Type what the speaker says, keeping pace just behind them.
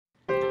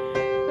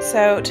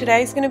So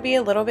today's going to be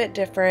a little bit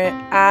different.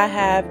 I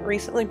have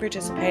recently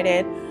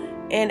participated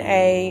in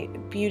a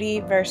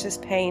beauty versus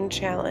pain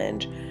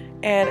challenge,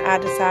 and I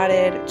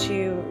decided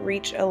to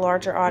reach a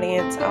larger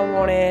audience. I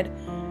wanted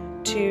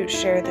to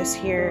share this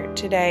here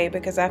today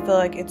because I feel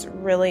like it's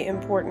really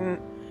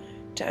important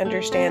to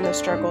understand the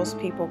struggles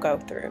people go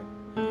through.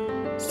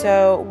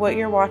 So what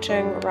you're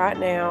watching right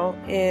now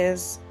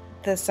is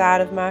the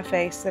side of my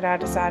face that I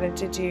decided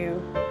to do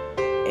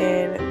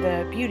in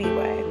the beauty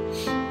way.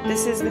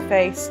 This is the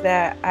face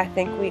that I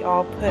think we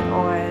all put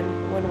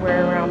on when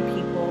we're around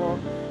people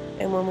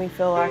and when we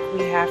feel like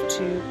we have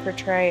to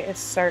portray a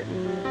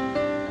certain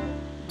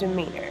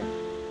demeanor.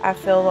 I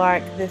feel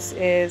like this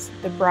is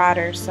the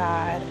brighter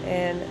side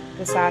and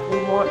the side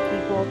we want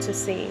people to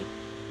see.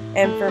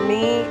 And for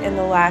me, in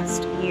the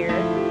last year,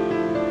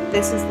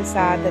 this is the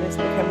side that has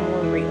become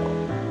more real.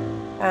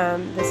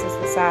 This is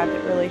the side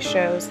that really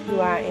shows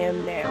who I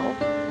am now,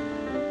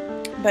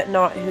 but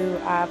not who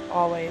I've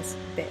always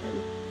been.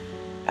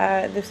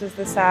 This is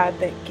the side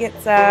that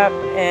gets up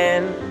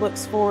and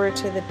looks forward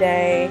to the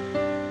day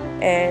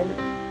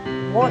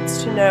and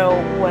wants to know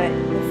what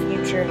the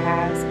future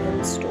has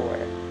in store.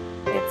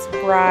 It's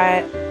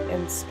bright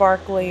and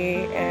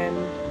sparkly and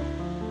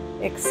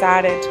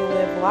excited to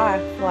live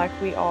life like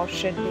we all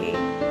should be.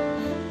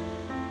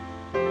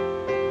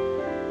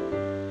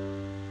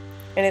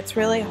 And it's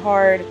really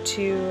hard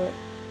to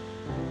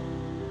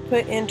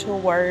put into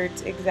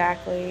words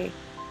exactly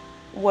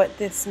what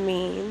this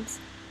means,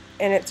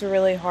 and it's a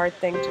really hard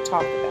thing to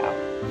talk about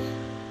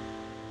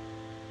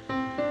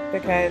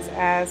because,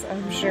 as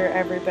I'm sure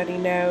everybody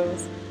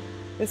knows,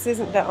 this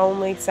isn't the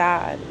only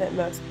side that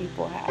most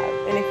people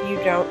have. And if you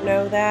don't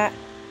know that,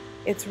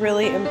 it's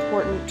really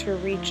important to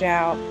reach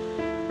out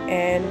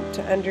and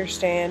to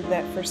understand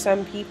that for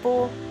some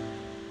people,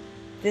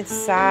 this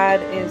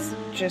side is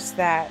just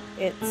that.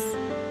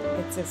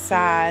 It's a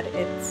side.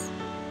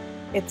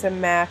 It's a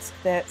mask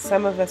that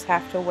some of us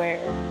have to wear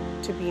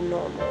to be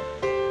normal.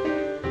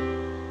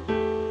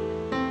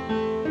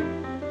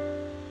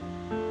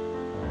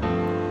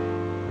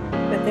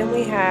 But then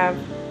we have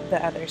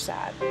the other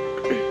side.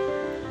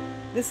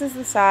 This is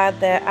the side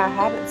that I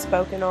haven't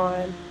spoken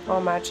on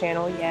my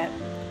channel yet.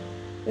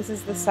 This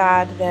is the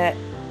side that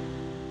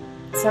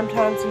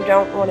sometimes you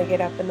don't want to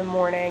get up in the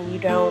morning. You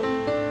don't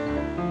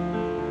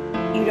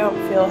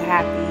feel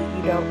happy.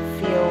 You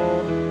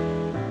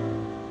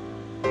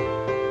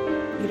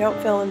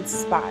don't feel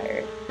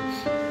inspired.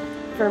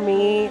 For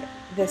me,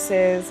 this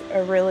is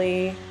a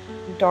really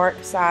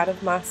dark side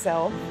of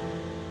myself,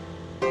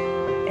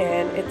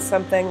 and it's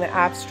something that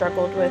I've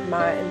struggled with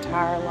my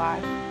entire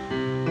life.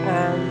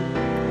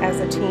 As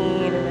a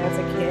teen and as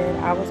a kid,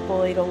 I was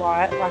bullied a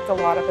lot, like a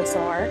lot of us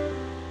are,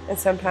 and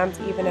sometimes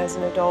even as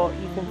an adult,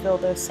 you can feel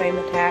those same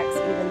attacks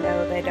even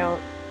though they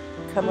don't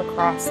come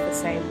across the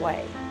same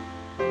way.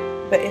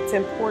 But it's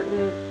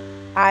important,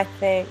 I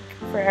think,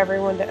 for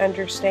everyone to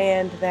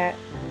understand that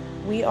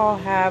we all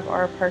have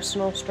our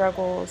personal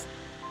struggles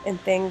and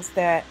things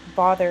that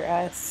bother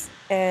us.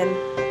 And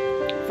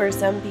for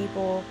some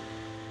people,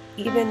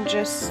 even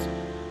just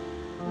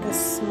the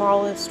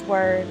smallest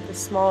word, the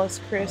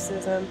smallest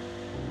criticism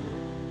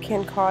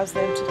can cause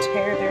them to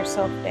tear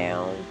themselves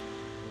down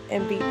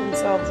and beat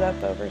themselves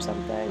up over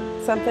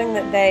something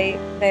that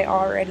they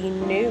already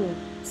knew,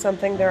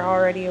 something they're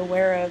already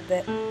aware of,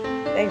 that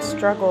they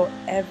struggle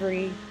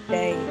every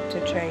day to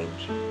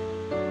change.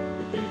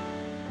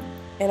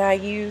 And I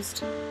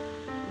used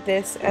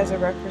this as a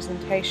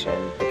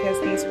representation because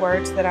these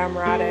words that I'm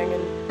writing,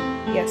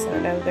 and yes, I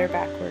know they're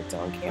backwards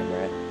on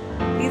camera,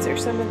 these are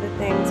some of the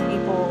things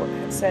people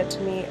have said to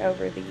me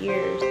over the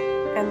years.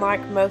 And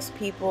like most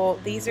people,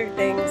 these are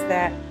things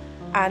that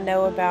I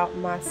know about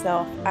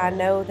myself. I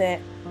know that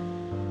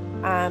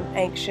I'm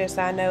anxious.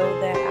 I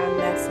know that I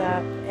mess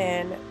up,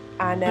 and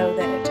I know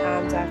that at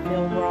times I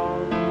feel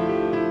wrong.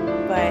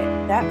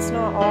 But that's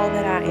not all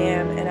that I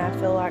am, and I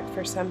feel like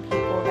for some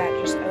people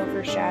that just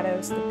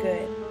overshadows the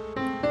good.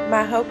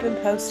 My hope in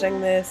posting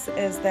this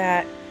is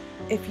that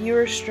if you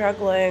are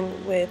struggling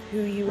with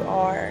who you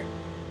are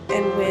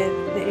and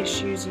with the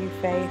issues you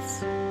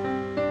face,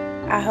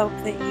 I hope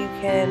that you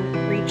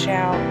can reach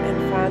out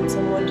and find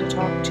someone to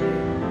talk to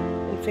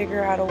and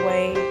figure out a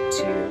way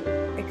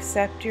to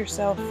accept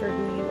yourself for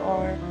who you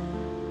are,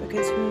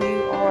 because who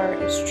you are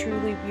is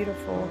truly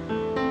beautiful,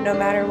 no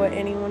matter what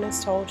anyone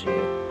has told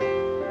you.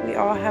 We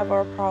all have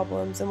our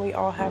problems and we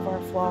all have our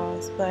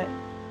flaws, but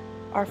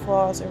our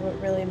flaws are what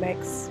really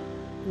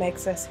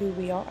makes us who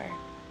we are.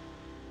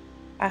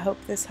 I hope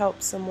this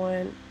helps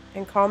someone,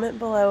 and comment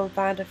below and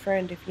find a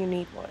friend if you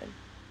need one.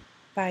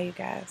 Bye, you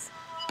guys.